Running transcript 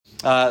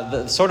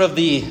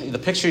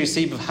The picture you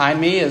see behind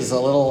me is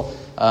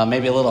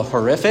maybe a little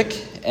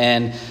horrific.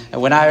 And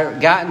when I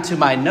got into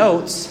my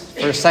notes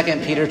for 2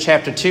 Peter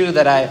chapter 2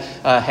 that I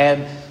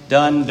had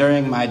done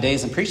during my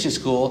days in preaching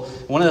school,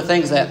 one of the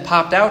things that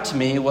popped out to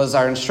me was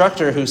our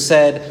instructor who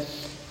said,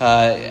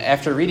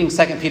 after reading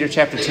 2 Peter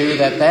chapter 2,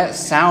 that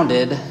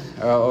sounded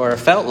or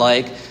felt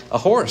like a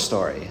horror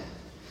story.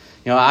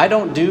 I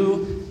don't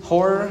do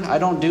horror. I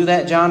don't do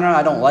that genre.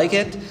 I don't like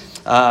it.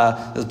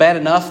 It was bad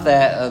enough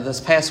that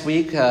this past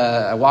week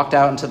I walked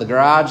out into the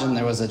garage and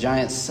there was a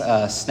giant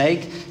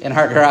snake in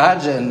our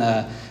garage, and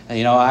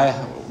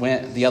I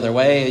went the other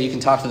way. You can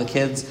talk to the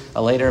kids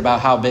later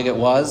about how big it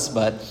was,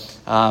 but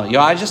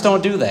I just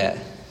don't do that.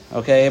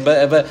 Okay,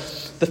 but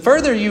the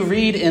further you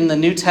read in the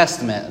New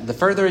Testament, the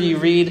further you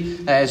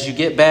read as you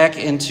get back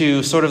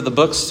into sort of the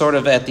books sort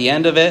of at the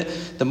end of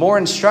it, the more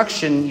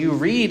instruction you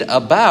read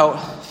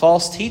about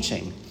false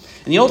teaching.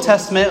 In the Old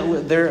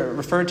Testament, they're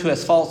referred to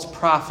as false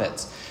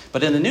prophets.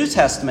 But in the New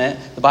Testament,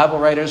 the Bible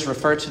writers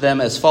refer to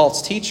them as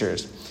false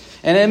teachers.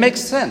 And it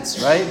makes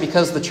sense, right?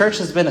 Because the church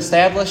has been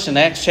established in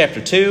Acts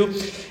chapter 2,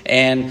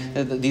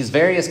 and these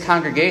various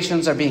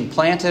congregations are being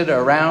planted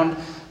around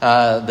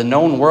the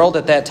known world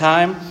at that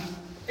time.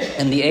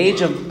 And the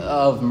age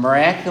of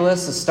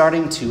miraculous is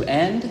starting to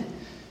end.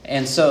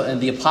 And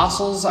the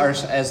apostles,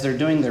 as they're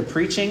doing their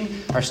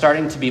preaching, are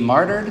starting to be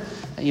martyred.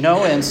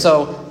 And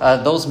so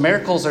those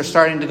miracles are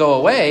starting to go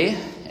away.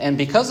 And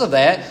because of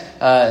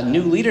that,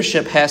 new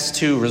leadership has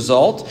to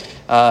result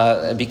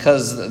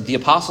because the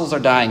apostles are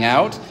dying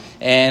out.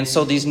 And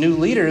so these new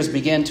leaders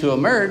begin to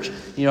emerge,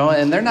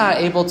 and they're not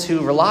able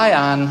to rely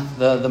on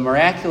the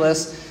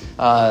miraculous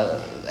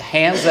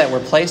hands that were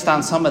placed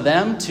on some of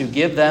them to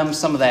give them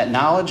some of that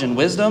knowledge and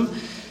wisdom.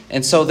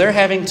 And so they're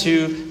having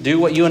to do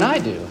what you and I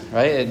do,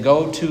 right?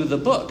 Go to the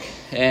book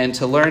and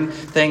to learn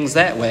things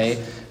that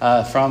way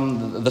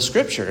from the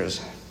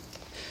scriptures.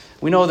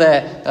 We know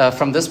that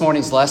from this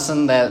morning's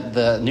lesson that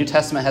the New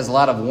Testament has a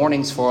lot of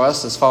warnings for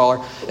us as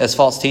far as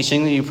false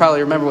teaching. You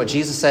probably remember what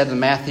Jesus said in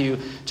Matthew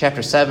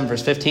chapter 7,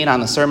 verse 15 on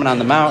the Sermon on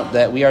the Mount,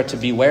 that we are to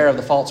beware of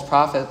the false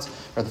prophets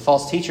or the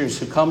false teachers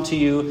who come to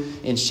you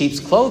in sheep's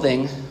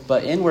clothing,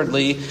 but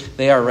inwardly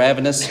they are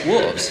ravenous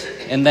wolves.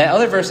 And that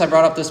other verse I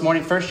brought up this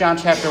morning, 1 John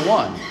chapter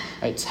 1,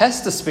 right?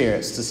 Test the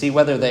spirits to see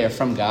whether they are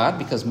from God,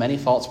 because many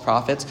false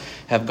prophets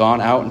have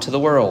gone out into the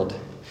world.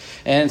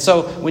 And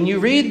so when you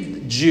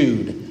read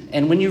Jude,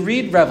 and when you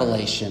read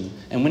Revelation,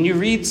 and when you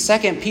read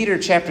 2 Peter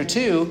chapter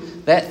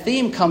 2, that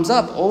theme comes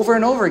up over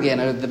and over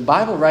again. The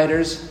Bible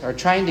writers are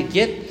trying to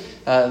get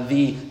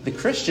the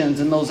Christians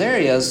in those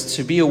areas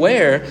to be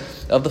aware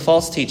of the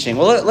false teaching.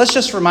 Well, let's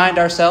just remind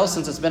ourselves,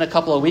 since it's been a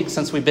couple of weeks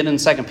since we've been in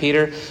 2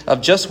 Peter,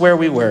 of just where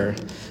we were.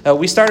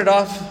 We started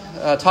off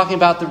talking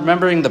about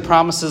remembering the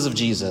promises of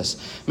Jesus.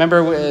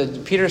 Remember,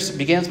 Peter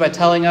begins by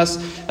telling us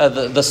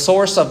the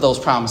source of those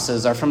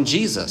promises are from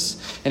Jesus.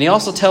 And he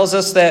also tells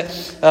us that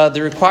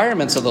the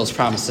requirements of those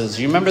promises.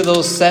 You remember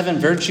those 7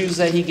 virtues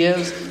that he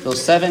gives?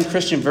 Those 7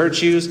 Christian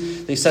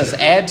virtues. He says,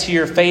 add to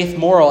your faith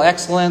moral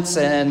excellence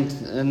and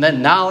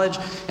then knowledge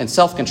and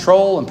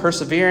self-control and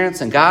perseverance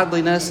and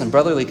godliness and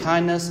brotherly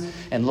kindness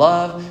and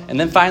love. And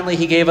then finally,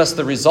 he gave us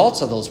the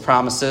results of those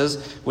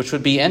promises, which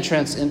would be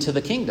entrance into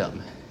the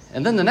kingdom.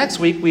 And then the next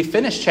week, we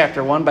finished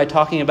chapter 1 by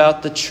talking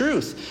about the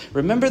truth.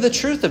 Remember the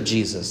truth of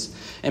Jesus.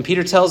 And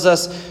Peter tells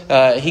us,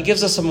 he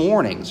gives us some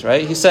warnings,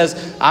 right? He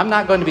says, I'm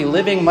not going to be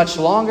living much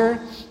longer,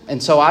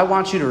 and so I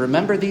want you to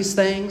remember these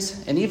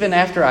things. And even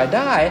after I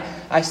die,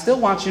 I still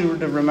want you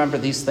to remember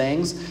these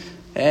things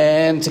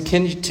and to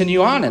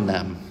continue on in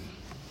them.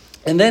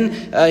 And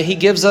then he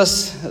gives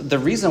us the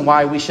reason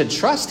why we should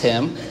trust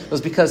him was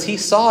because he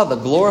saw the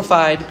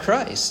glorified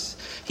Christ.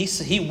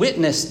 He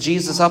witnessed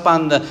Jesus up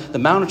on the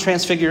Mount of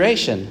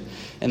Transfiguration.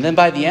 And then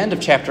by the end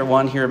of chapter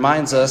 1, he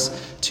reminds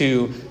us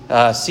to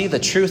see the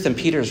truth in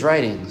Peter's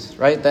writings,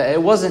 right? That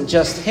it wasn't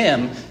just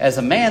him as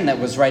a man that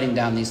was writing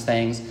down these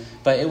things,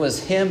 but it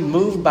was him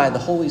moved by the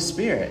Holy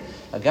Spirit.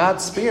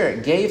 God's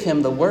Spirit gave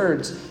him the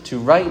words to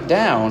write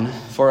down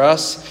for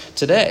us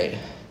today.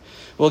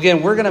 Well,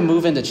 again, we're going to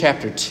move into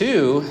chapter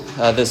 2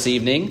 this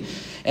evening.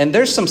 And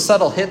there's some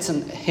subtle hints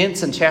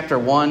in chapter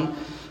 1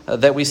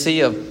 that we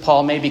see of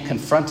Paul maybe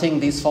confronting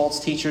these false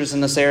teachers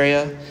in this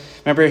area.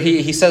 Remember,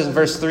 he says in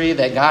verse 3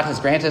 that God has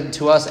granted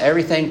to us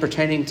everything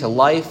pertaining to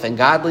life and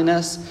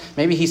godliness.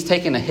 Maybe he's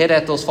taking a hit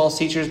at those false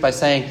teachers by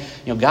saying,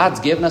 God's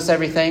given us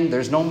everything.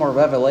 There's no more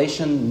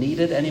revelation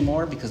needed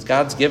anymore because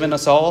God's given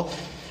us all.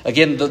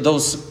 Again,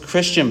 those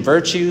Christian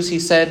virtues, he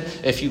said,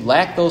 if you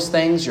lack those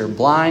things, you're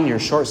blind, you're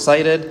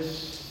short-sighted.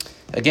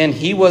 Again,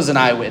 he was an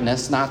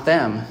eyewitness, not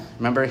them.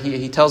 Remember,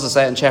 he tells us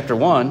that in chapter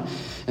 1.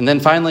 And then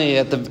finally,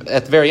 at the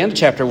very end of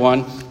chapter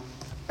 1,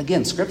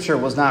 again, Scripture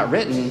was not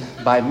written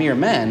by mere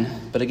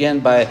men, but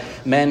again, by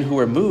men who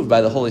were moved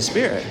by the Holy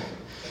Spirit.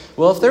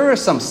 Well, if there were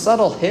some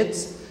subtle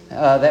hits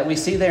that we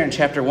see there in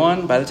chapter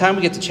 1, by the time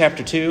we get to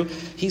chapter 2,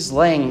 he's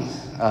laying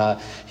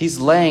he's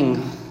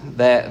laying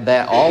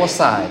that all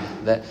aside,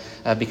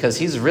 because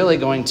he's really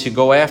going to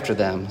go after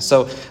them.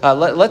 So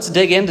let's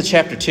dig into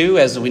chapter 2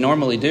 as we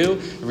normally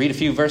do. Read a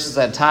few verses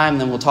at a time,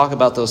 then we'll talk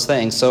about those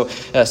things. So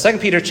 2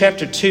 Peter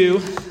chapter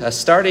 2,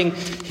 starting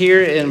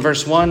here in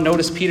verse 1,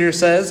 notice Peter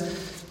says,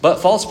 "But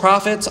false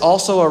prophets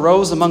also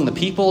arose among the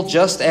people,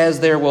 just as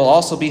there will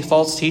also be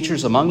false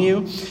teachers among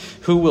you,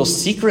 who will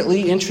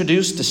secretly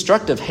introduce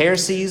destructive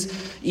heresies,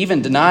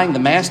 even denying the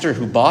master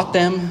who bought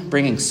them,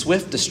 bringing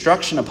swift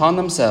destruction upon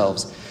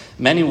themselves.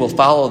 Many will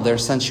follow their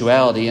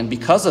sensuality, and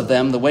because of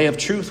them the way of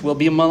truth will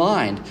be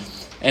maligned.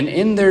 And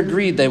in their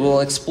greed they will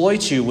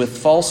exploit you with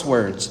false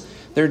words.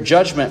 Their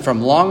judgment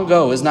from long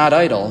ago is not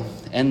idle,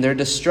 and their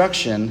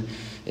destruction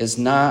is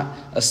not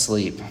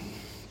asleep."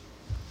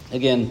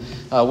 Again,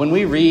 when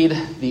we read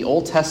the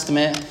Old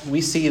Testament,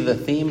 we see the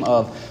theme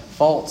of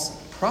false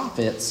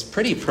prophets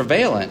pretty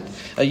prevalent.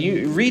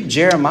 You read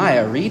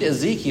Jeremiah, read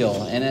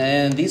Ezekiel,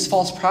 and these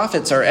false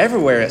prophets are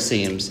everywhere, it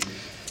seems.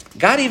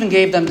 God even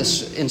gave them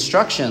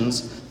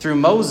instructions through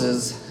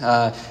Moses,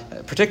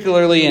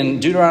 particularly in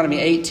Deuteronomy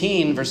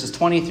 18, verses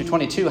 20 through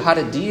 22, how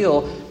to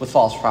deal with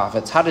false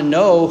prophets, how to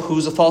know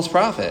who's a false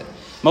prophet.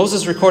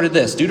 Moses recorded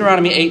this,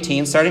 Deuteronomy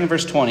 18, starting in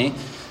verse 20,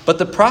 "But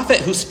the prophet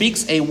who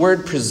speaks a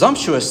word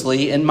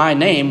presumptuously in my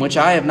name, which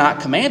I have not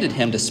commanded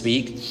him to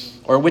speak,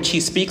 or which he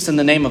speaks in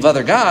the name of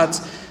other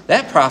gods,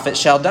 that prophet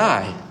shall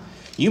die.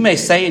 You may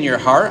say in your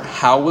heart,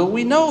 how will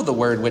we know the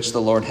word which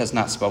the Lord has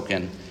not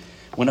spoken?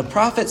 When a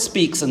prophet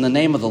speaks in the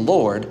name of the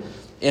Lord,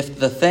 if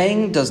the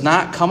thing does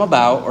not come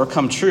about or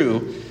come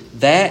true,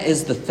 that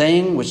is the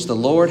thing which the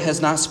Lord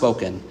has not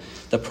spoken.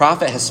 The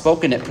prophet has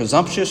spoken it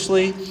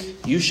presumptuously.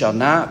 You shall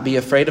not be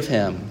afraid of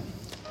him."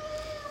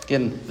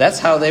 Again, that's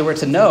how they were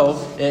to know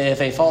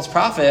if a false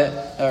prophet,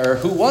 or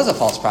who was a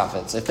false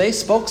prophet. If they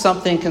spoke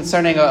something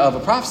concerning of a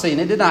prophecy and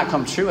it did not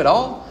come true at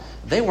all,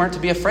 they weren't to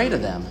be afraid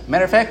of them.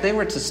 Matter of fact, they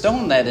were to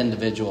stone that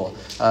individual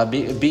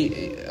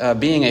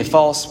being a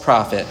false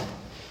prophet.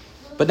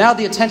 But now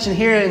the attention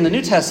here in the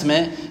New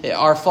Testament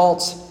are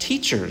false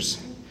teachers.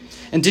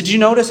 And did you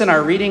notice in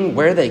our reading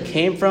where they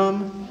came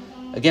from?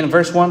 Again, in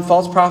verse 1,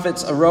 false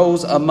prophets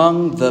arose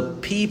among the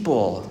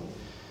people.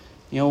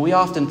 You know, we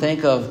often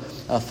think of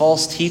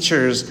false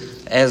teachers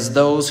as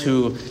those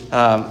who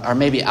are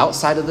maybe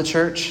outside of the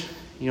church.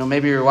 You know,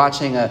 maybe you're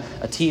watching a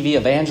TV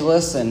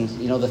evangelist, and,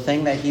 you know, the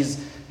thing that he's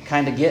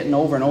kind of getting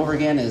over and over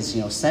again is,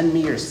 you know, send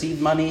me your seed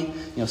money,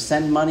 you know,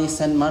 send money,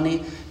 send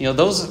money. You know,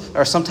 those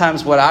are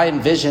sometimes what I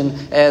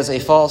envision as a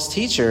false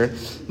teacher.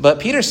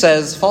 But Peter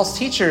says false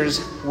teachers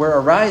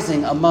were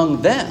arising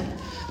among them.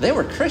 They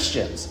were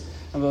Christians.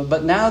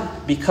 But now,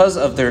 because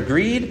of their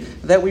greed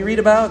that we read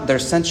about, their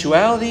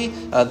sensuality,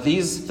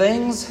 these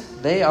things,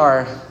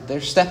 they're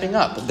stepping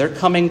up. They're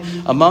coming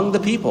among the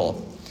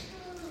people.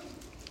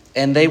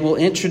 And they will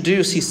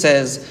introduce, he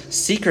says,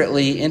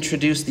 secretly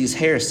introduce these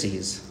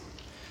heresies.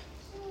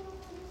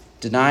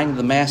 Denying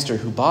the master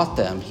who bought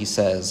them, he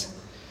says.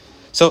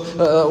 So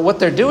what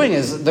they're doing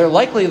is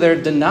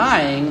they're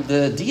denying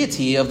the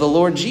deity of the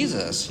Lord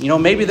Jesus. You know,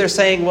 maybe they're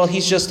saying, well,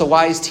 he's just a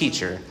wise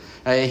teacher.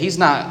 He's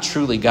not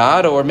truly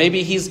God, or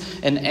maybe he's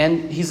an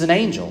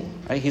angel.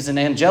 Right? He's an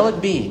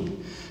angelic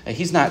being.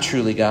 He's not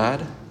truly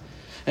God.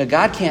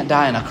 God can't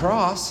die on a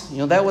cross. You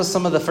know, that was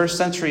some of the first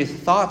century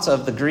thoughts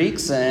of the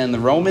Greeks and the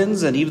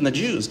Romans and even the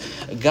Jews.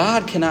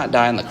 God cannot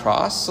die on the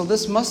cross, so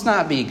this must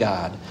not be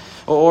God.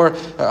 Or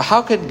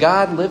how could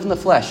God live in the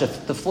flesh?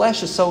 If the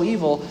flesh is so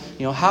evil,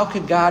 you know, how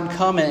could God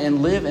come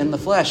and live in the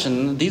flesh?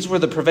 And these were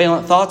the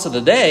prevalent thoughts of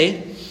the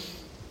day.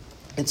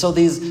 And so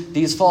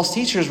these false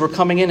teachers were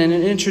coming in and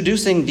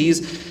introducing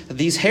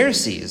these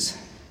heresies.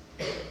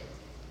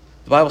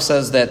 The Bible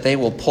says that they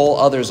will pull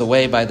others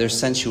away by their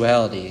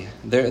sensuality,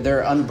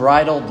 their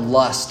unbridled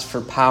lust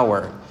for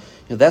power.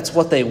 You know, that's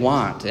what they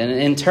want. And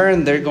in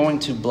turn, they're going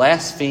to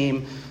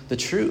blaspheme the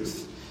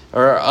truth.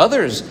 Or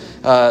others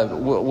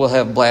will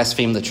have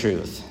blasphemed the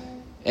truth.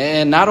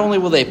 And not only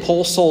will they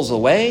pull souls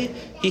away,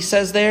 he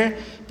says there,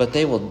 but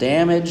they will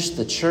damage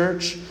the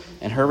church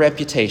and her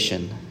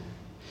reputation.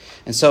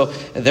 And so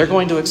they're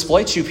going to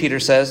exploit you, Peter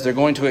says. They're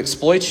going to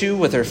exploit you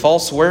with their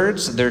false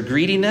words, their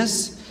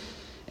greediness.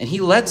 And he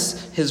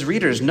lets his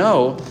readers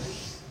know,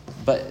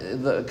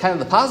 but the kind of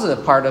the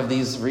positive part of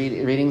these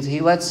readings, he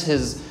lets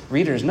his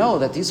readers know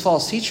that these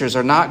false teachers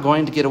are not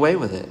going to get away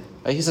with it.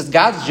 He says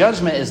God's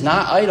judgment is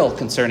not idle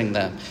concerning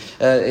them.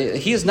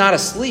 He is not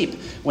asleep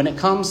when it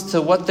comes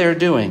to what they're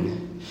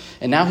doing.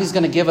 And now he's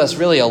going to give us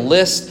really a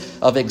list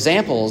of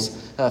examples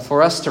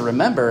for us to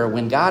remember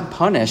when God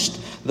punished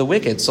the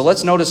wicked. So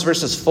let's notice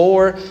verses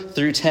 4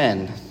 through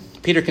 10.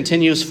 Peter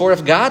continues, "For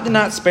if God did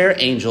not spare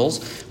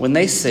angels when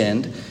they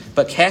sinned,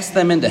 but cast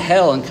them into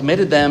hell and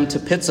committed them to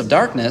pits of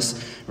darkness,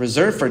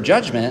 reserved for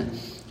judgment,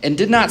 and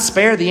did not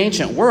spare the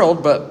ancient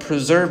world, but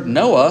preserved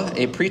Noah,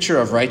 a preacher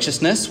of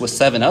righteousness, with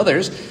 7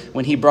 others,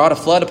 when he brought a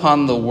flood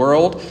upon the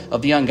world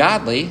of the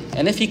ungodly,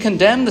 and if he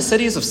condemned the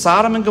cities of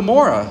Sodom and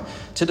Gomorrah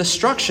to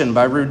destruction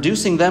by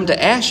reducing them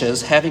to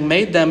ashes, having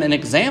made them an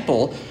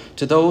example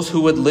to those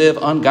who would live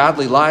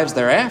ungodly lives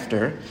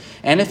thereafter,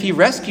 And if he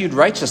rescued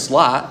righteous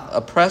Lot,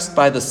 oppressed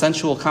by the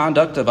sensual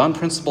conduct of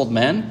unprincipled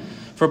men,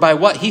 for by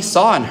what he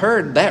saw and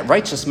heard, that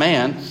righteous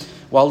man,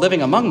 while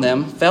living among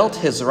them, felt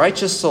his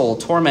righteous soul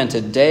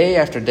tormented day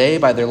after day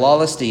by their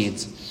lawless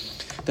deeds,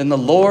 then the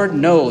Lord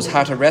knows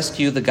how to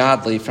rescue the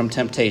godly from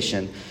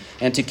temptation,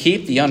 and to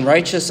keep the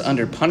unrighteous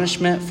under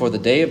punishment for the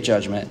day of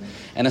judgment,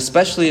 and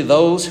especially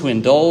those who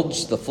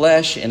indulge the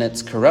flesh in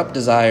its corrupt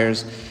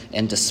desires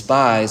and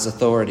despise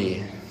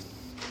authority.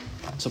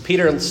 So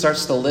Peter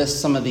starts to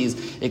list some of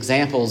these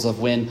examples of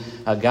when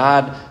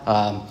God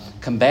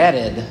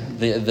combated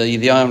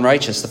the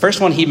unrighteous. The first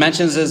one he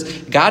mentions is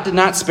God did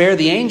not spare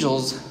the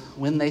angels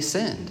when they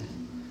sinned.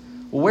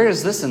 Well, where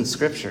is this in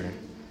Scripture,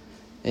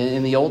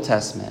 in the Old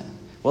Testament?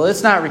 Well,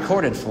 it's not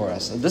recorded for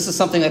us. This is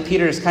something that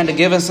Peter is kind of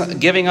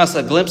giving us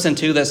a glimpse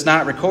into that's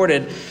not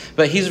recorded.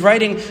 But he's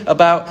writing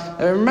about,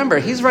 remember,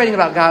 he's writing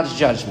about God's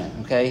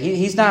judgment. Okay,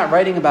 he's not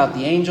writing about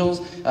the angels.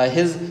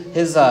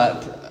 His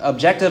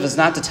objective is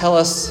not to tell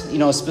us,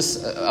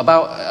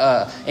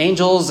 about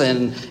angels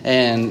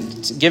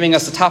and giving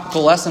us a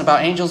topical lesson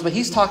about angels. But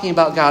he's talking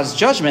about God's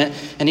judgment,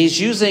 and he's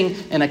using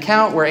an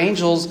account where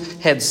angels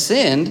had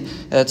sinned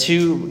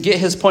to get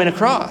his point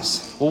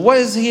across. Well, what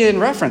is he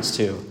in reference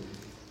to?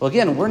 Well,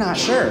 again, we're not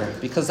sure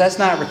because that's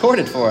not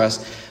recorded for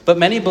us. But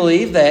many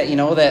believe that,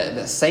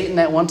 that Satan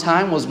at one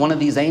time was one of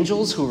these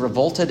angels who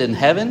revolted in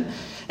heaven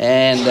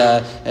and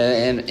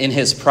in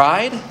his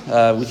pride.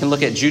 We can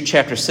look at Jude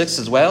chapter 6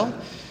 as well.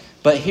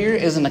 But here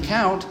is an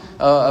account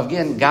of,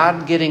 again,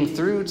 God getting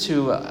through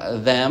to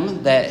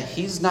them that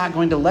he's not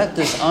going to let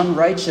this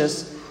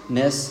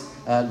unrighteousness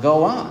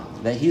go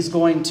on, that he's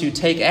going to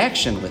take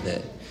action with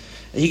it.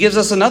 He gives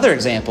us another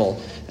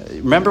example.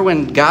 Remember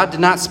when God did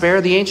not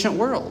spare the ancient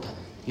world?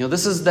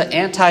 This is the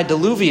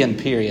antediluvian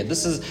period.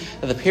 This is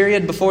the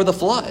period before the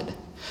flood.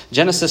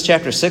 Genesis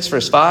chapter 6,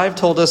 verse 5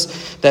 told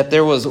us that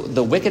there was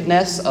the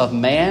wickedness of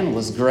man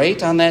was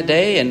great on that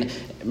day. And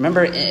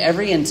remember,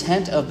 every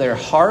intent of their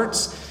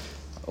hearts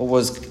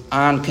was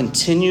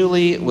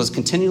continually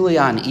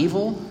on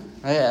evil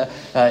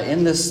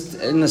in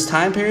this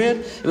time period.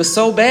 It was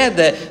so bad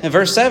that in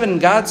verse 7,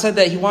 God said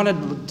that he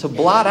wanted to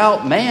blot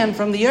out man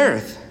from the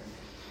earth.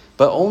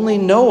 But only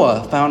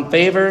Noah found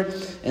favor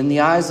in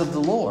the eyes of the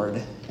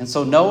Lord. And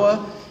so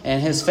Noah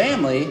and his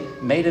family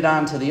made it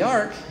onto the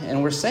ark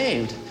and were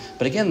saved.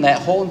 But again,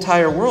 that whole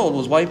entire world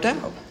was wiped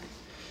out.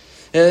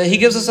 He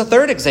gives us a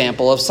third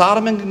example of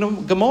Sodom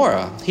and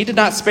Gomorrah. He did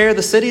not spare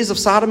the cities of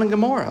Sodom and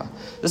Gomorrah.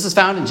 This is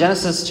found in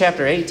Genesis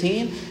chapter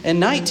 18 and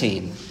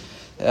 19.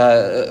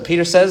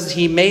 Peter says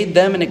he made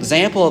them an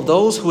example of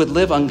those who would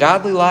live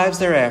ungodly lives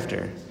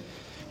thereafter.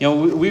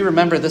 We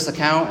remember this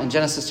account in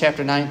Genesis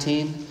chapter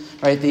 19.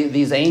 Right,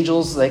 these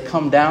angels, they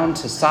come down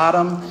to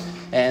Sodom,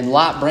 and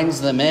Lot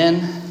brings them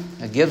in,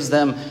 gives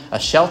them a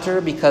shelter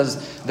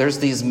because there's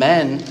these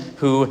men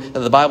who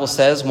the Bible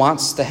says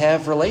wants to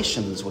have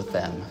relations with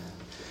them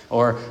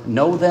or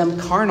know them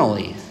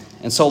carnally.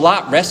 And so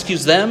Lot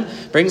rescues them,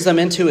 brings them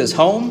into his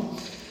home.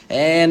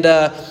 And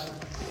a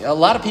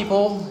lot of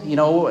people,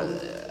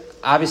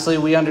 obviously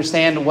we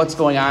understand what's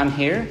going on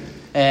here.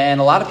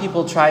 And a lot of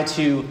people try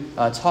to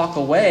talk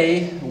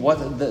away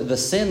what the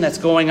sin that's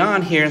going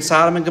on here in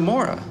Sodom and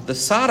Gomorrah, the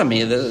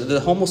sodomy, the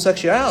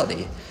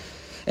homosexuality.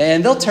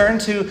 And they'll turn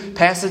to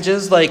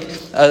passages like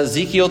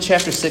Ezekiel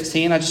chapter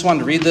 16. I just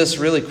wanted to read this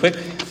really quick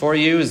for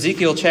you.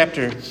 Ezekiel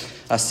chapter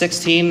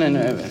 16,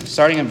 and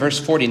starting in verse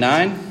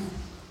 49.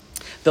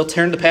 They'll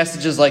turn to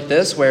passages like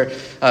this where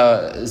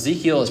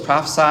Ezekiel is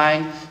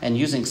prophesying and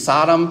using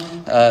Sodom,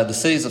 the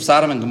cities of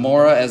Sodom and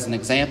Gomorrah as an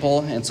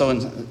example. And so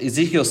in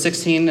Ezekiel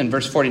 16 and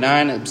verse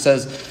 49, it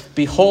says,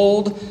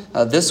 "Behold,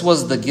 this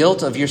was the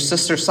guilt of your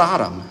sister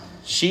Sodom.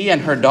 She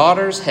and her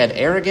daughters had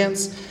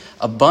arrogance,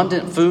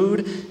 abundant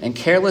food, and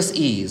careless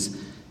ease,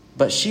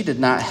 but she did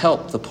not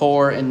help the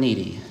poor and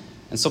needy."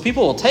 And so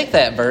people will take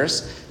that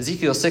verse,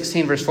 Ezekiel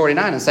 16 verse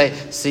 49, and say,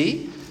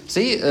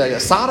 See,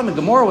 Sodom and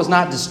Gomorrah was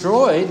not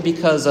destroyed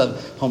because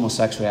of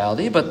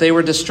homosexuality, but they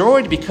were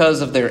destroyed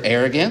because of their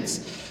arrogance,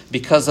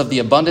 because of the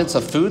abundance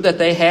of food that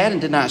they had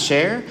and did not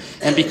share,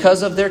 and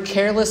because of their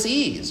careless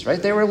ease,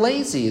 right? They were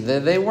lazy.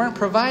 They weren't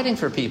providing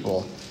for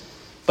people.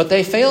 But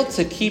they failed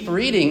to keep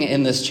reading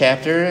in this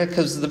chapter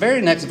because the very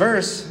next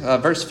verse,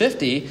 verse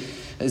 50,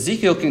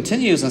 Ezekiel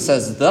continues and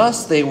says,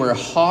 "Thus they were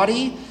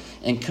haughty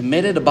and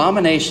committed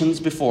abominations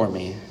before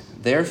me.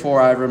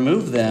 Therefore I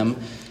removed them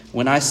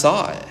when I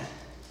saw it."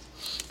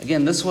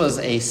 Again, this was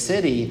a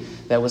city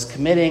that was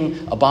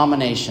committing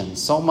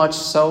abominations, so much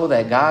so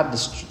that God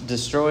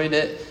destroyed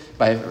it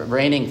by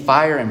raining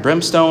fire and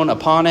brimstone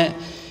upon it.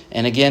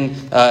 And again,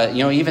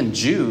 even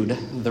Jude,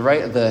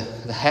 the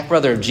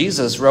half-brother of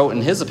Jesus, wrote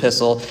in his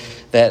epistle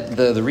that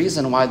the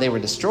reason why they were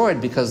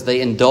destroyed because they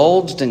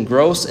indulged in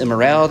gross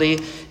immorality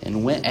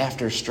and went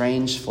after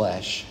strange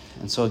flesh.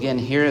 And so again,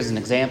 here is an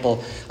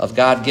example of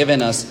God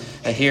giving us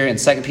here in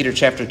 2 Peter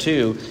chapter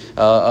 2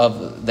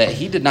 of that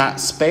he did not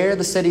spare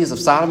the cities of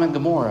Sodom and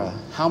Gomorrah.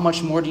 How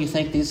much more do you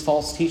think these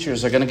false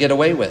teachers are going to get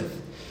away with?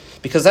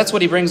 Because that's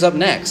what he brings up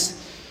next.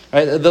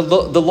 Right?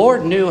 The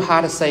Lord knew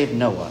how to save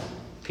Noah.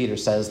 Peter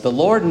says. The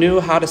Lord knew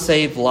how to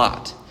save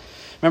Lot.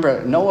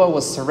 Remember, Noah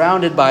was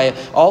surrounded by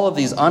all of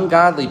these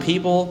ungodly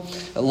people.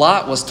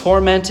 Lot was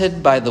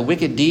tormented by the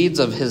wicked deeds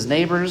of his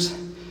neighbors.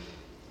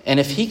 And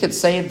if he could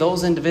save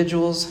those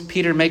individuals,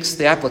 Peter makes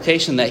the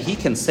application that he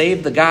can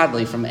save the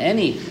godly from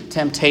any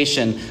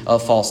temptation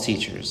of false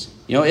teachers.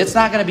 It's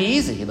not going to be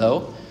easy,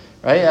 though,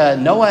 right?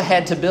 Noah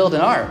had to build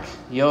an ark.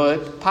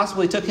 It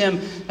possibly took him,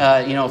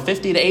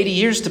 50 to 80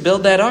 years to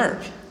build that ark.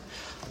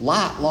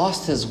 Lot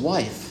lost his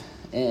wife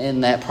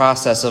in that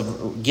process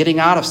of getting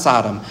out of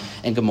Sodom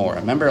and Gomorrah.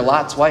 Remember,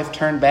 Lot's wife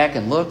turned back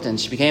and looked, and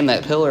she became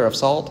that pillar of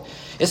salt.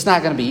 It's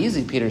not going to be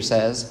easy, Peter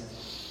says,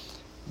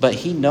 but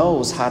he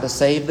knows how to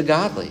save the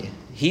godly.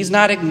 He's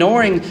not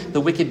ignoring the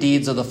wicked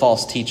deeds of the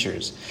false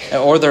teachers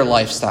or their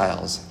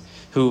lifestyles,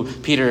 who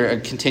Peter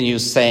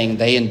continues saying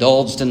they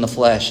indulged in the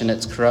flesh and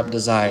its corrupt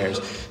desires,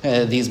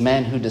 these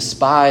men who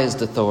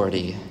despised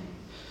authority.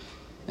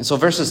 And so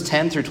verses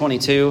 10 through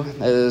 22,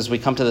 as we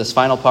come to this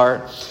final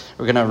part,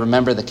 we're going to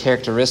remember the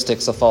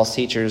characteristics of false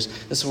teachers.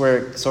 This is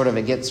where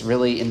it gets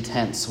really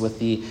intense with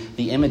the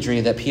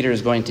imagery that Peter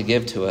is going to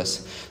give to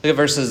us. Look at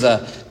verses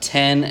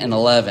 10 and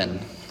 11.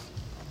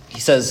 He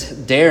says,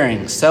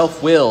 daring,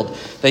 self-willed,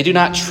 they do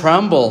not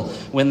tremble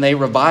when they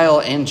revile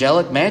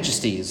angelic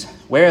majesties,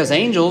 whereas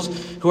angels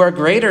who are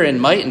greater in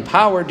might and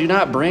power do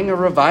not bring a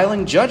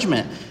reviling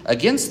judgment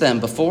against them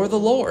before the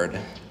Lord.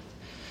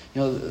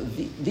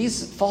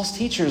 These false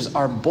teachers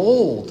are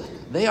bold.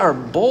 They are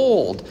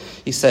bold,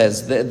 he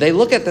says. They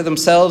look at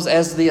themselves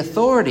as the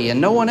authority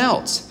and no one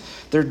else.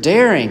 They're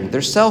daring.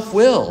 They're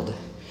self-willed.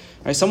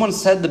 Right? Someone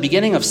said the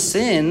beginning of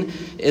sin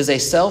is a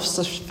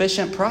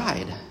self-sufficient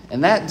pride.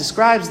 And that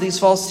describes these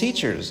false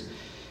teachers.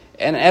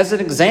 And as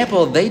an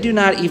example, they do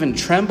not even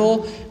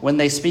tremble when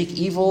they speak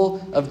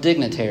evil of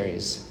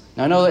dignitaries.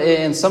 Now, I know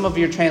in some of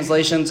your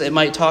translations, it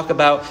might talk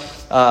about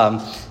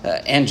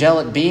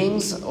angelic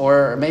beings,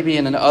 or maybe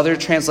in other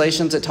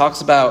translations, it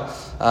talks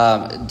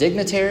about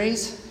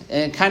dignitaries.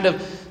 And kind of,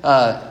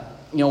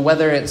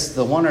 whether it's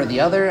the one or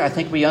the other, I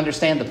think we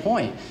understand the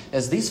point.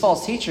 As these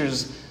false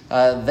teachers,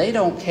 they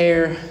don't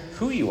care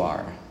who you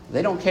are.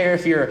 They don't care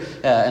if you're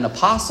an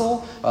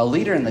apostle, a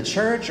leader in the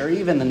church, or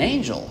even an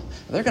angel.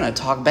 They're going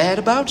to talk bad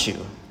about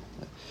you.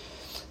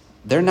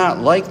 They're not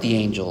like the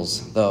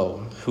angels, though,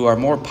 who are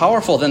more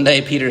powerful than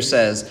they, Peter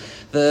says.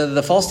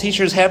 The false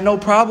teachers have no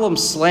problem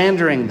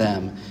slandering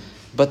them.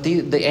 But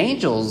the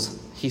angels,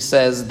 he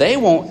says, they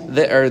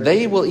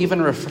will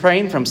even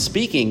refrain from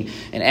speaking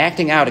and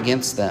acting out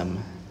against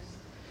them.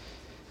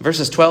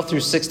 Verses 12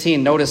 through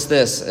 16, notice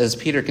this as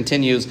Peter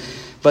continues.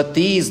 But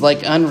these,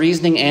 like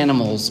unreasoning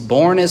animals,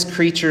 born as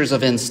creatures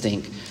of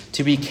instinct,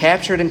 to be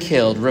captured and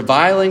killed,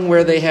 reviling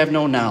where they have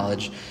no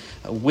knowledge,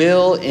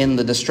 will in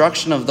the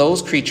destruction of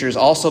those creatures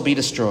also be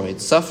destroyed.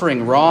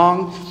 Suffering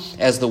wrong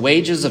as the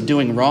wages of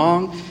doing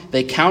wrong,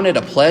 they count it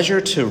a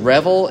pleasure to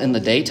revel in the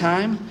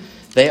daytime.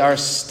 They are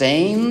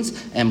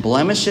stains and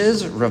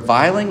blemishes,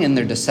 reviling in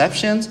their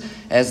deceptions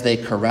as they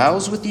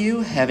carouse with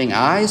you, having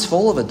eyes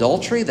full of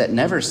adultery that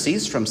never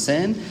cease from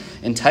sin,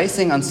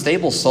 enticing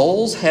unstable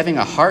souls, having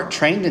a heart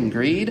trained in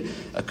greed,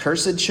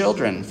 accursed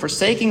children.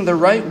 Forsaking the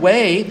right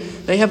way,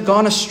 they have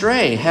gone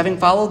astray, having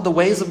followed the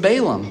ways of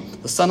Balaam,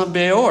 the son of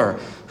Beor,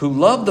 who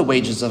loved the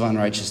wages of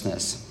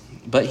unrighteousness.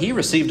 But he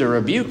received a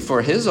rebuke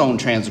for his own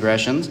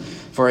transgressions,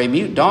 for a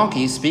mute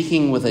donkey,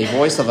 speaking with a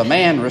voice of a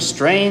man,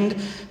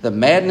 restrained the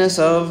madness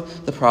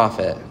of the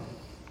prophet.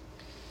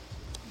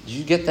 Did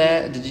you get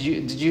that? Did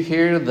you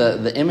hear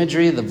the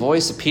imagery, the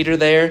voice of Peter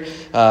there?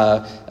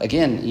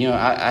 Again,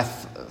 I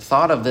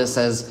thought of this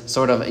as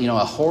sort of,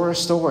 a horror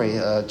story,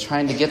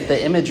 trying to get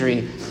the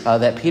imagery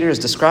that Peter is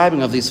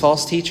describing of these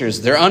false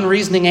teachers. They're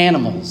unreasoning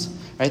animals,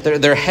 right?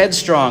 They're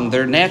headstrong.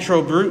 They're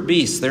natural brute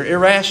beasts. They're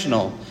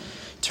irrational.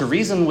 To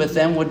reason with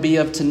them would be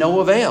of to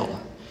no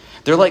avail.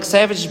 They're like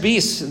savage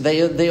beasts.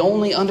 They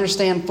only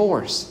understand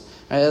force.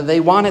 They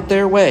want it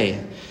their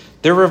way.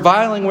 They're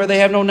reviling where they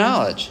have no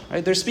knowledge.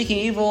 Right? They're speaking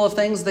evil of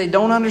things they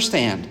don't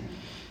understand.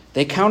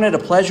 They count it a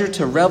pleasure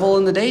to revel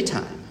in the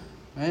daytime.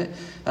 Right?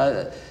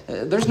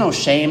 There's no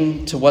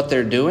shame to what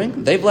they're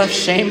doing. They've left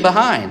shame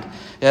behind.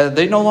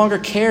 They no longer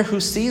care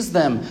who sees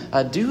them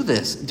do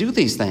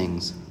these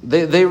things.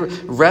 They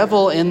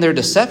revel in their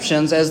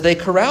deceptions as they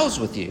carouse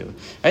with you.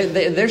 Right?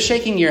 They're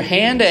shaking your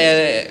hand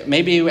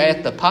maybe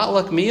at the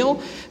potluck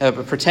meal,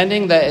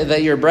 pretending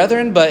that you're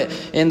brethren, but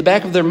in the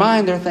back of their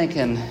mind, they're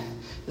thinking,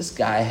 this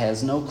guy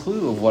has no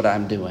clue of what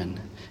I'm doing.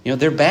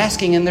 They're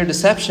basking in their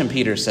deception,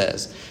 Peter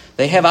says.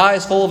 They have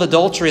eyes full of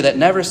adultery that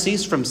never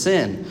cease from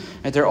sin.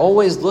 Right? They're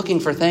always looking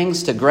for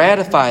things to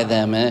gratify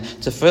them and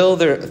to fulfill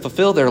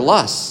their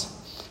lusts.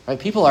 Right?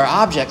 People are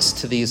objects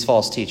to these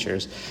false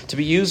teachers, to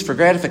be used for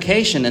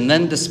gratification and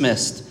then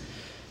dismissed.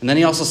 And then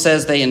he also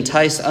says they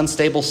entice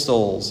unstable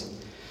souls.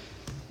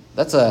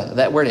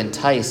 That word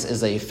entice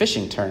is a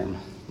fishing term.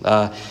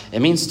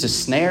 It means to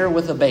snare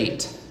with a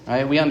bait.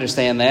 Right? We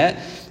understand that.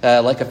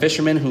 Like a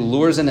fisherman who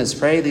lures in his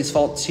prey, these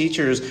false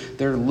teachers,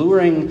 they're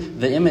luring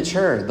the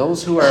immature,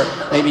 those who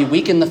are maybe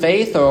weak in the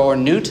faith or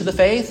new to the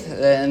faith,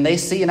 and they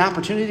see an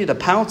opportunity to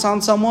pounce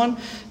on someone,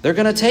 they're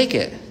going to take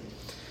it.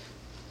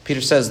 Peter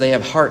says they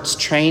have hearts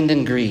trained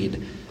in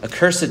greed,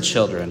 accursed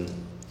children.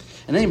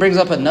 And then he brings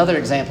up another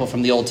example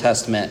from the Old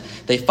Testament.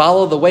 They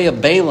follow the way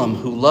of Balaam,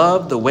 who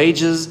loved the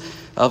wages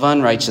of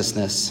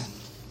unrighteousness.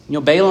 You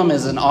know, Balaam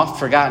is an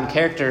oft-forgotten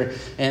character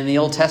in the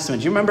Old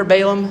Testament. Do you remember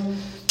Balaam?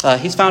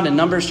 He's found in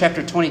Numbers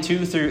chapter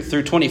 22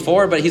 through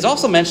 24, but he's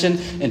also mentioned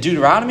in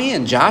Deuteronomy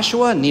and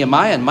Joshua and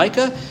Nehemiah and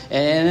Micah,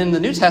 and in the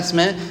New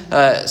Testament,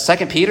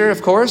 2 Peter,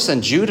 of course,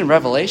 and Jude and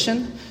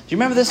Revelation. Do you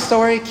remember this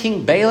story?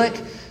 King Balak,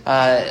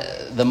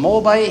 the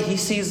Moabite, he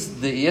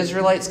sees the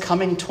Israelites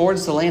coming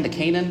towards the land of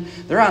Canaan.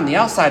 They're on the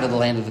outside of the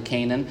land of the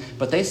Canaan,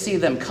 but they see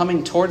them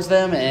coming towards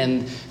them,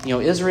 and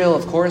Israel,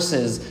 of course,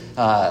 is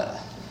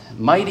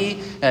mighty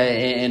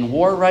in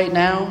war right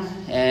now,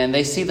 and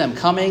they see them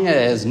coming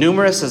as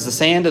numerous as the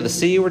sand of the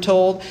sea, we're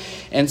told.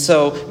 And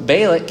so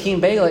King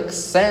Balak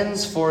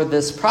sends for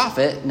this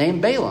prophet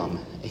named Balaam.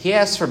 He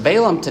asks for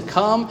Balaam to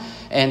come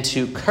and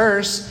to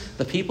curse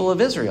the people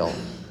of Israel.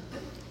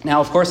 Now,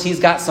 of course, he's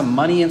got some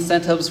money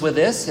incentives with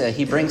this.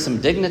 He brings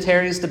some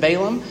dignitaries to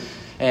Balaam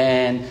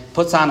and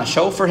puts on a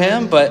show for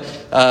him. But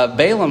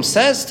Balaam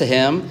says to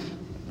him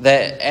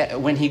that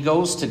when he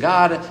goes to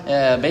God,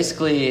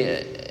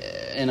 basically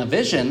in a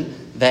vision,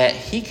 that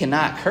he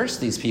cannot curse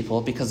these people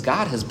because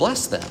God has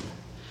blessed them.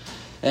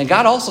 And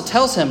God also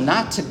tells him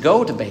not to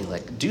go to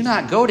Balak. Do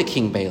not go to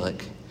King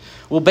Balak.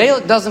 Well,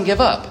 Balak doesn't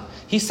give up.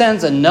 He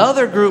sends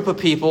another group of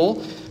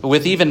people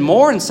with even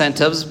more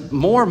incentives,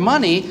 more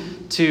money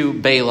to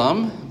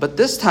Balaam. But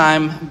this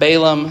time,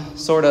 Balaam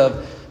sort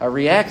of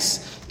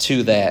reacts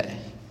to that.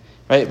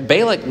 Right?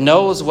 Balak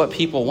knows what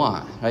people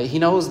want. Right? He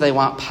knows they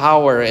want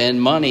power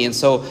and money. And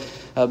so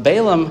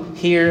Balaam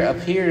here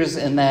appears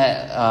in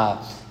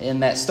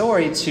that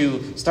story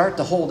to start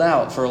to hold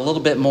out for a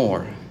little bit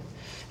more.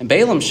 And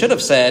Balaam should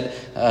have said,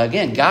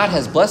 again, God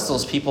has blessed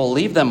those people,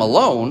 leave them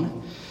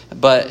alone.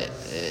 But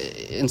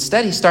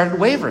instead he started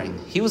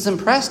wavering. He was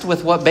impressed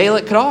with what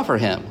Balak could offer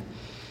him.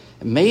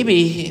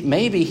 Maybe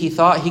he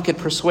thought he could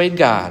persuade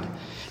God.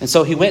 And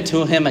so he went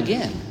to him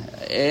again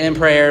in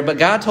prayer. But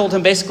God told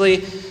him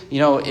basically,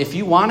 if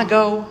you want to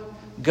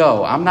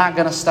go. I'm not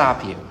going to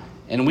stop you.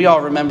 And we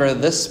all remember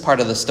this part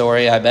of the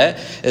story, I bet,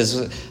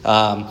 is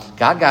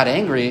God got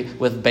angry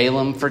with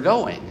Balaam for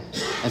going.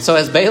 And so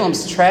as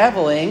Balaam's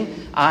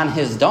traveling on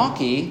his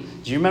donkey,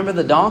 do you remember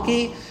the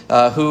donkey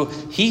who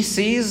he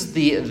sees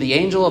the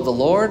angel of the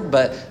Lord,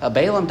 but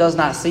Balaam does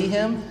not see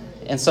him?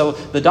 And so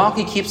the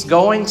donkey keeps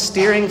going,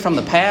 steering from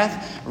the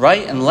path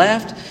right and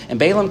left, and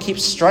Balaam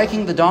keeps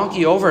striking the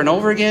donkey over and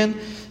over again.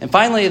 And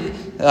finally,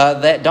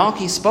 that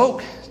donkey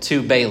spoke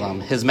to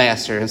Balaam, his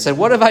master, and said,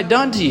 "What have I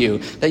done to you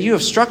that you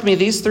have struck me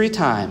these 3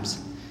 times?"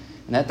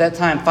 And at that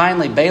time,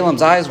 finally,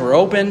 Balaam's eyes were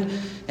opened,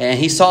 and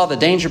he saw the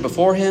danger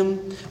before him.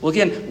 Well,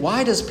 again,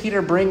 why does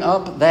Peter bring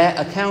up that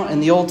account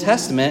in the Old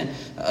Testament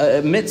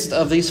amidst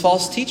of these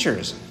false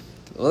teachers?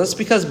 Well, that's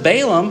because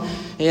Balaam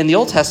in the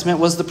Old Testament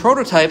was the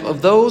prototype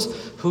of those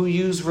who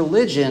use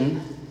religion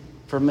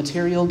for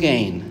material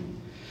gain.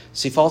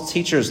 See, false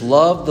teachers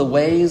love the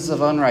ways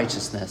of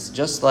unrighteousness,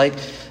 just like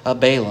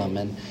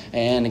Balaam.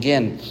 And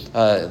again,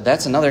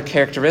 that's another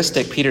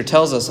characteristic Peter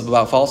tells us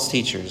about false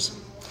teachers.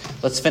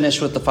 Let's finish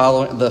with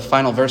the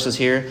final verses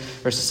here,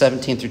 verses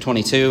 17 through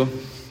 22.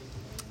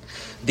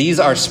 These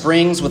are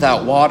springs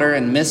without water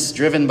and mists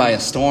driven by a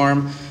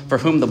storm, for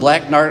whom the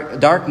black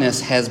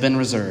darkness has been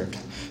reserved.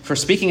 For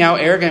speaking out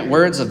arrogant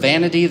words of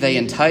vanity, they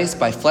entice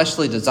by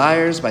fleshly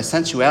desires, by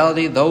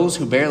sensuality, those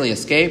who barely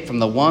escape from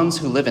the ones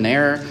who live in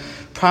error,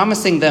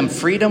 promising them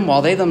freedom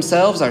while they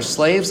themselves are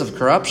slaves of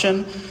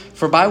corruption.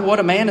 For by what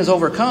a man is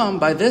overcome,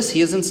 by this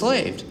he is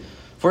enslaved.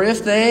 For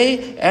if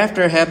they,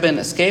 after have been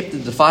escaped the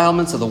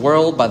defilements of the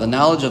world by the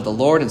knowledge of the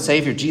Lord and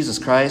Savior Jesus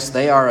Christ,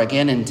 they are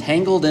again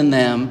entangled in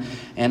them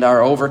and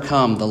are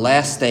overcome, the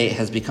last state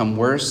has become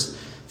worse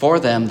for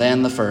them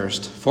than the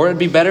first. For it would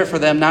be better for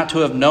them not to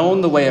have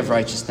known the way of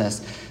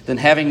righteousness than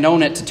having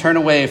known it to turn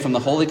away from the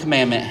holy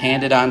commandment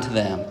handed on to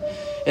them.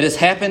 It has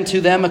happened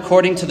to them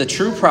according to the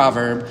true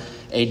proverb,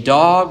 a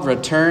dog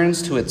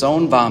returns to its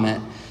own vomit,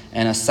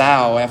 and a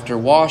sow after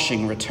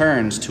washing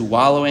returns to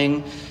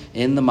wallowing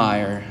in the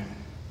mire.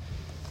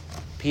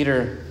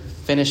 Peter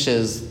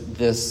finishes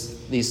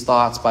these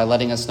thoughts by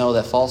letting us know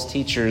that false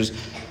teachers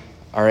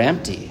are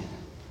empty.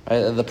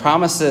 The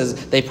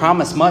promises, they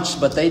promise much,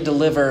 but they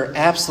deliver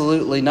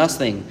absolutely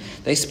nothing.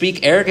 They speak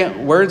arrogant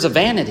words of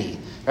vanity,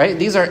 right?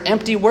 These are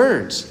empty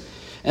words.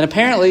 And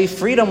apparently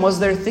freedom was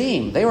their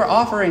theme. They were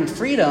offering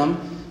freedom,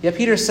 yet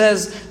Peter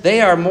says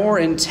they are more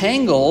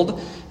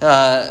entangled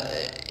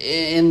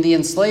in the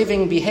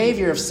enslaving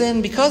behavior of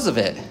sin because of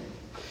it.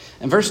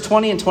 In verse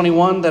 20 and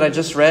 21 that I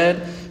just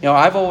read,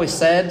 I've always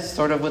said,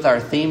 sort of with our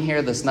theme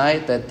here this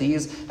night, that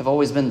these have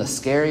always been the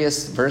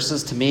scariest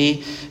verses to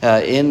me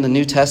in the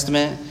New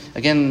Testament.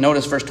 Again,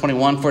 notice verse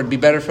 21, for it would be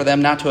better for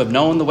them not to have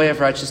known the way of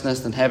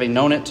righteousness than having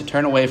known it to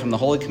turn away from the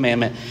holy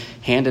commandment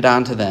handed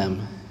on to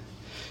them.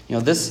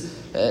 This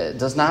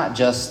does not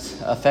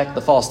just affect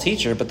the false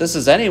teacher, but this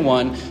is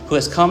anyone who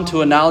has come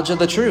to a knowledge of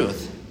the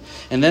truth.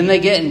 And then they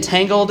get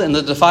entangled in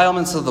the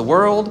defilements of the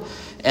world,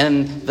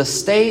 and the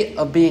state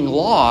of being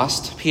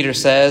lost, Peter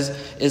says,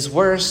 is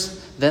worse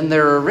than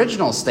their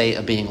original state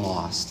of being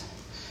lost.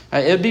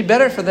 It would be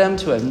better for them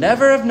to have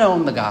never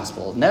known the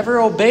gospel, never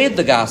obeyed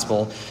the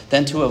gospel,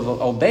 than to have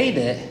obeyed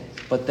it,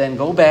 but then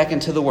go back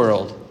into the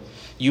world.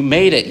 You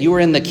made it. You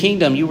were in the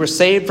kingdom. You were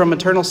saved from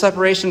eternal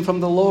separation from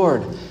the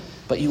Lord.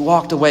 But you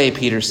walked away,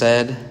 Peter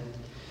said. And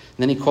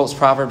then he quotes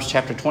Proverbs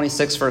chapter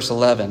 26, verse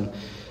 11.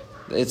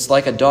 It's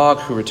like a dog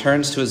who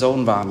returns to his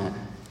own vomit.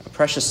 A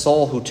precious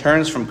soul who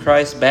turns from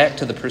Christ back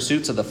to the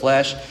pursuits of the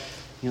flesh.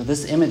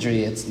 This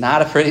imagery, it's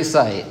not a pretty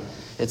sight.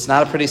 It's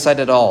not a pretty sight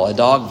at all. A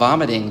dog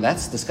vomiting,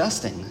 that's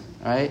disgusting,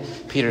 right?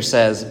 Peter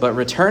says, but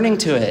returning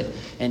to it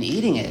and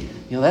eating it,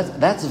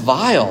 that's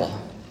vile.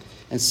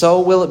 And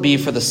so will it be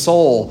for the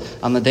soul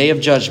on the day of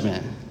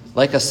judgment.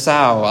 Like a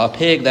sow, a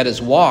pig that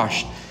is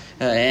washed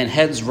and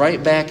heads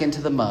right back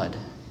into the mud.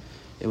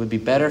 It would be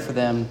better for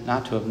them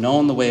not to have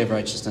known the way of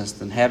righteousness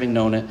than having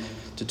known it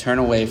to turn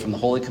away from the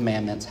holy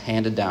commandments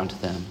handed down to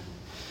them.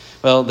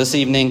 Well, this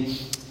evening,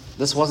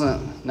 this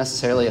wasn't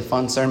necessarily a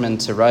fun sermon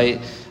to write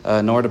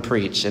nor to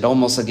preach. It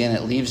almost, again,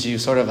 it leaves you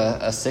sort of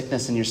a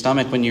sickness in your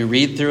stomach when you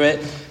read through it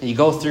and you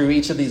go through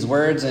each of these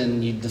words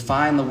and you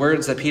define the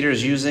words that Peter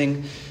is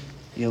using.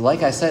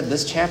 Like I said,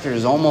 this chapter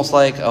is almost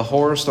like a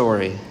horror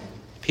story.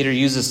 Peter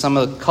uses some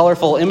of the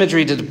colorful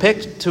imagery to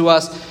depict to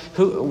us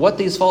what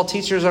these false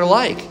teachers are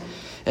like.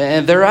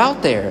 And they're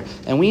out there,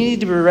 and we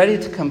need to be ready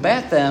to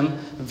combat them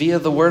via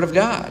the Word of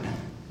God.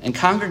 And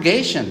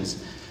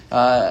congregations,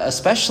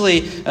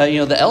 especially,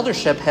 the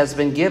eldership has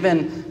been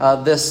given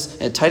this.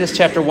 Titus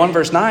chapter 1,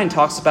 verse 9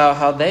 talks about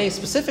how they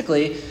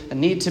specifically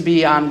need to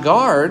be on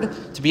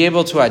guard to be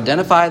able to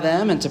identify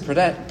them and to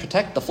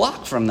protect the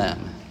flock from them.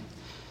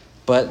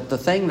 But the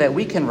thing that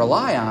we can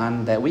rely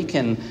on, that we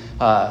can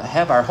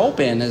have our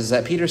hope in, is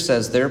that Peter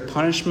says their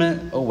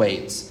punishment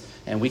awaits,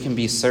 and we can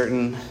be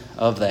certain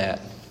of that.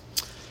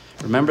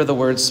 Remember the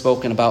words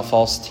spoken about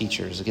false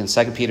teachers. Again,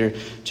 2 Peter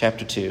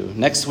chapter 2.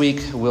 Next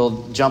week,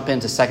 we'll jump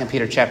into 2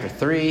 Peter chapter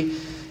 3.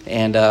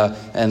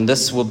 And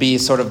this will be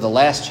sort of the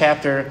last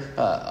chapter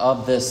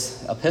of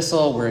this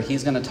epistle where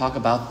he's going to talk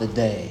about the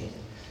day.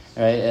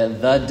 Right?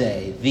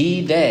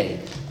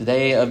 The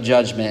day of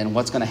judgment and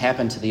what's going to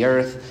happen to the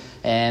earth.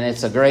 And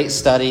it's a great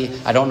study.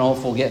 I don't know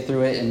if we'll get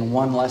through it in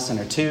one lesson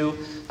or two.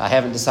 I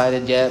haven't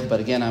decided yet, but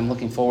again, I'm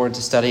looking forward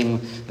to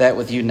studying that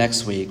with you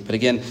next week. But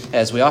again,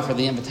 as we offer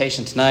the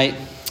invitation tonight,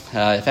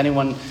 if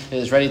anyone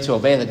is ready to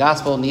obey the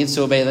gospel, needs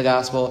to obey the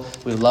gospel,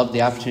 we would love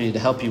the opportunity to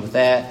help you with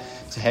that,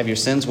 to have your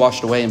sins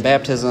washed away in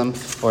baptism,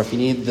 or if you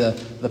need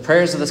the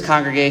prayers of this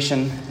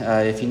congregation,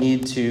 if you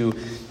need to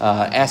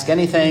ask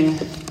anything,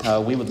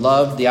 we would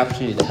love the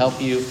opportunity to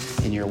help you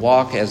in your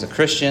walk as a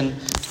Christian.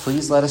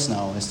 Please let us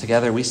know as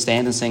together we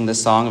stand and sing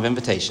this song of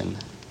invitation.